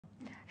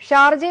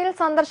ഷാർജയിൽ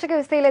സന്ദർശക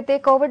വിസയിലെത്തി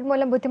കോവിഡ്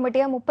മൂലം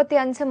ബുദ്ധിമുട്ടിയ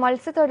 35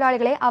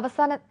 മത്സ്യത്തൊഴിലാളികളെ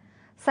അവസാന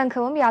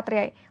സംഘവും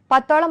യാത്രയായി.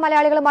 10ഓളം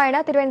മലയാളികളുമായാണ്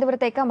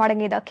തിരുവനന്തപുരത്തേക്ക്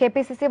മടങ്ങിയത്.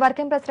 KPCC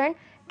working president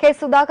K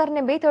Sudhakaran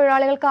MP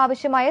തൊഴിലാളികൾക്ക്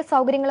ആവശ്യമായ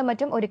സൗകര്യങ്ങളും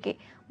മറ്റും ഒരുക്കി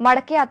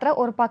മടക്കയാത്ര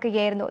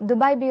ഉറപ്പാക്കുകയായിരുന്നു.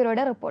 Dubai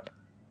ബ്യൂറോയുടെ report.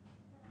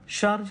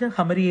 ഷാർജ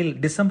ഹമരിയിൽ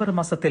ഡിസംബർ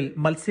മാസത്തിൽ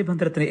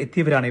മത്സ്യബന്ധനത്തിന്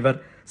എത്തിയവരാണ് ഇവർ.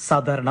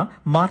 സാധാരണ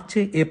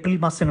മാർച്ച് ഏപ്രിൽ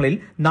മാസങ്ങളിൽ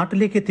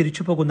നാട്ടിലേക്ക്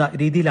തിരിച്ചുപോകുന്ന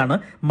രീതിയിലാണ്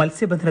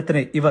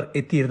മത്സ്യബന്ധനത്തിന് ഇവർ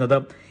എത്തിയിരുന്നത്.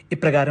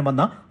 ഇപ്രകാരം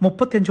വന്ന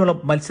 35ഓളം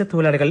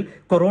മത്സ്യത്തൊഴിലാളികൾ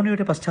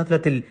കൊറോണയുടെ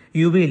പശ്ചാത്തലത്തിൽ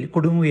UAEയിൽ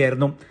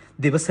കുടുങ്ങുകയായിരുന്നു.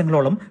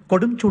 ദിവസങ്ങളോളം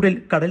കൊടും ചൂടിൽ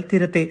കടൽ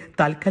തീരത്തെ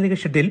താൽക്കാലിക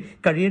ഷെഡിൽ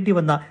കഴിയേണ്ടി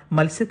വന്ന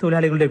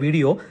മത്സ്യത്തൊഴിലാളികളുടെ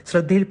video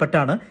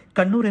ശ്രദ്ധയിൽപ്പെട്ടാണ്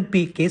Kannur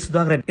MP K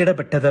Sudhakaran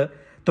ഇടപെട്ടത്.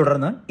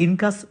 തുടർന്ന്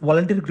ഇൻകാസ്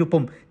വളണ്ടിയർ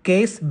ഗ്രൂപ്പും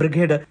KS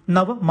ബ്രിഗേഡ്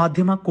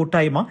നവമാധ്യമ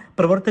കൂട്ടായ്മ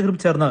പ്രവർത്തകരും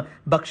ചേർന്ന്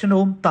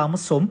ഭക്ഷണവും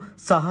താമസവും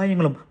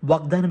സഹായങ്ങളും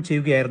വാഗ്ദാനം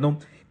ചെയ്യുകയായിരുന്നു.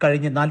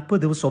 കഴിഞ്ഞ 40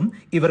 ദിവസവും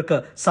ഇവർക്ക്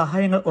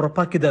സഹായങ്ങൾ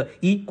ഉറപ്പാക്കിയത്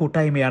ഈ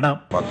കൂട്ടായ്മയാണ്.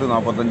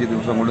 40-45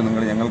 ദിവസം കൊണ്ട്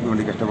നിങ്ങൾ ഞങ്ങൾക്ക്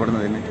വേണ്ടി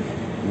കഷ്ടപ്പെടുന്നതിന്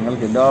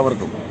നിങ്ങൾക്ക്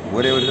എല്ലാവർക്കും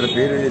ഒരേ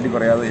പേര് എഴുതി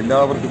പറയാതെ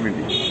എല്ലാവർക്കും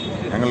വേണ്ടി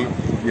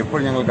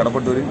ഞങ്ങൾ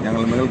കടപ്പെട്ടവരും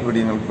നിങ്ങൾക്ക് വേണ്ടി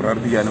ഞങ്ങൾക്ക്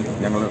പ്രാർത്ഥിക്കാനും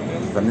ഞങ്ങൾ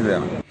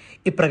സന്നിധരാണ്.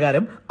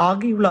 ഇപ്രകാരം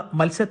ആകെയുള്ള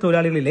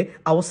മത്സ്യത്തൊഴിലാളികളിലെ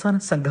അവസാന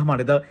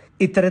സംഘമാണിത്.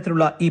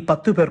 ഇത്തരത്തിലുള്ള ഈ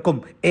 10 പേർക്കും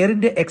എയർ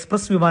ഇന്ത്യ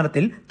എക്സ്പ്രസ്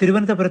വിമാനത്തിൽ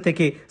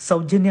തിരുവനന്തപുരത്തേക്ക്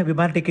സൗജന്യ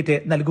വിമാന ടിക്കറ്റ്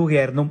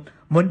നൽകുകയായിരുന്നു.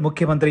 മുൻ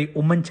മുഖ്യമന്ത്രി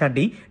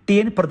Oommen Chandy,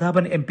 TN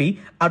Prathapan MP,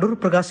 Adoor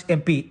Prakash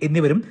MP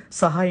എന്നിവരും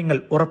സഹായങ്ങൾ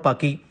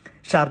ഉറപ്പാക്കി.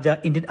 Sharjah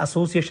Indian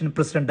association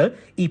president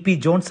EP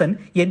Johnson,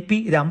 NP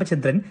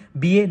Ramachandran,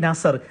 BA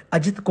Nasar,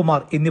 Ajith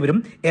Kumar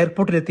എന്നിവരും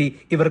എയർപോർട്ടിലെത്തി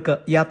ഇവർക്ക്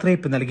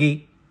യാത്രയയപ്പ് നൽകി.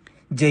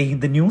 ജയ്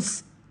ഹിന്ദ് ന്യൂസ്,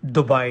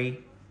 ദുബായ്.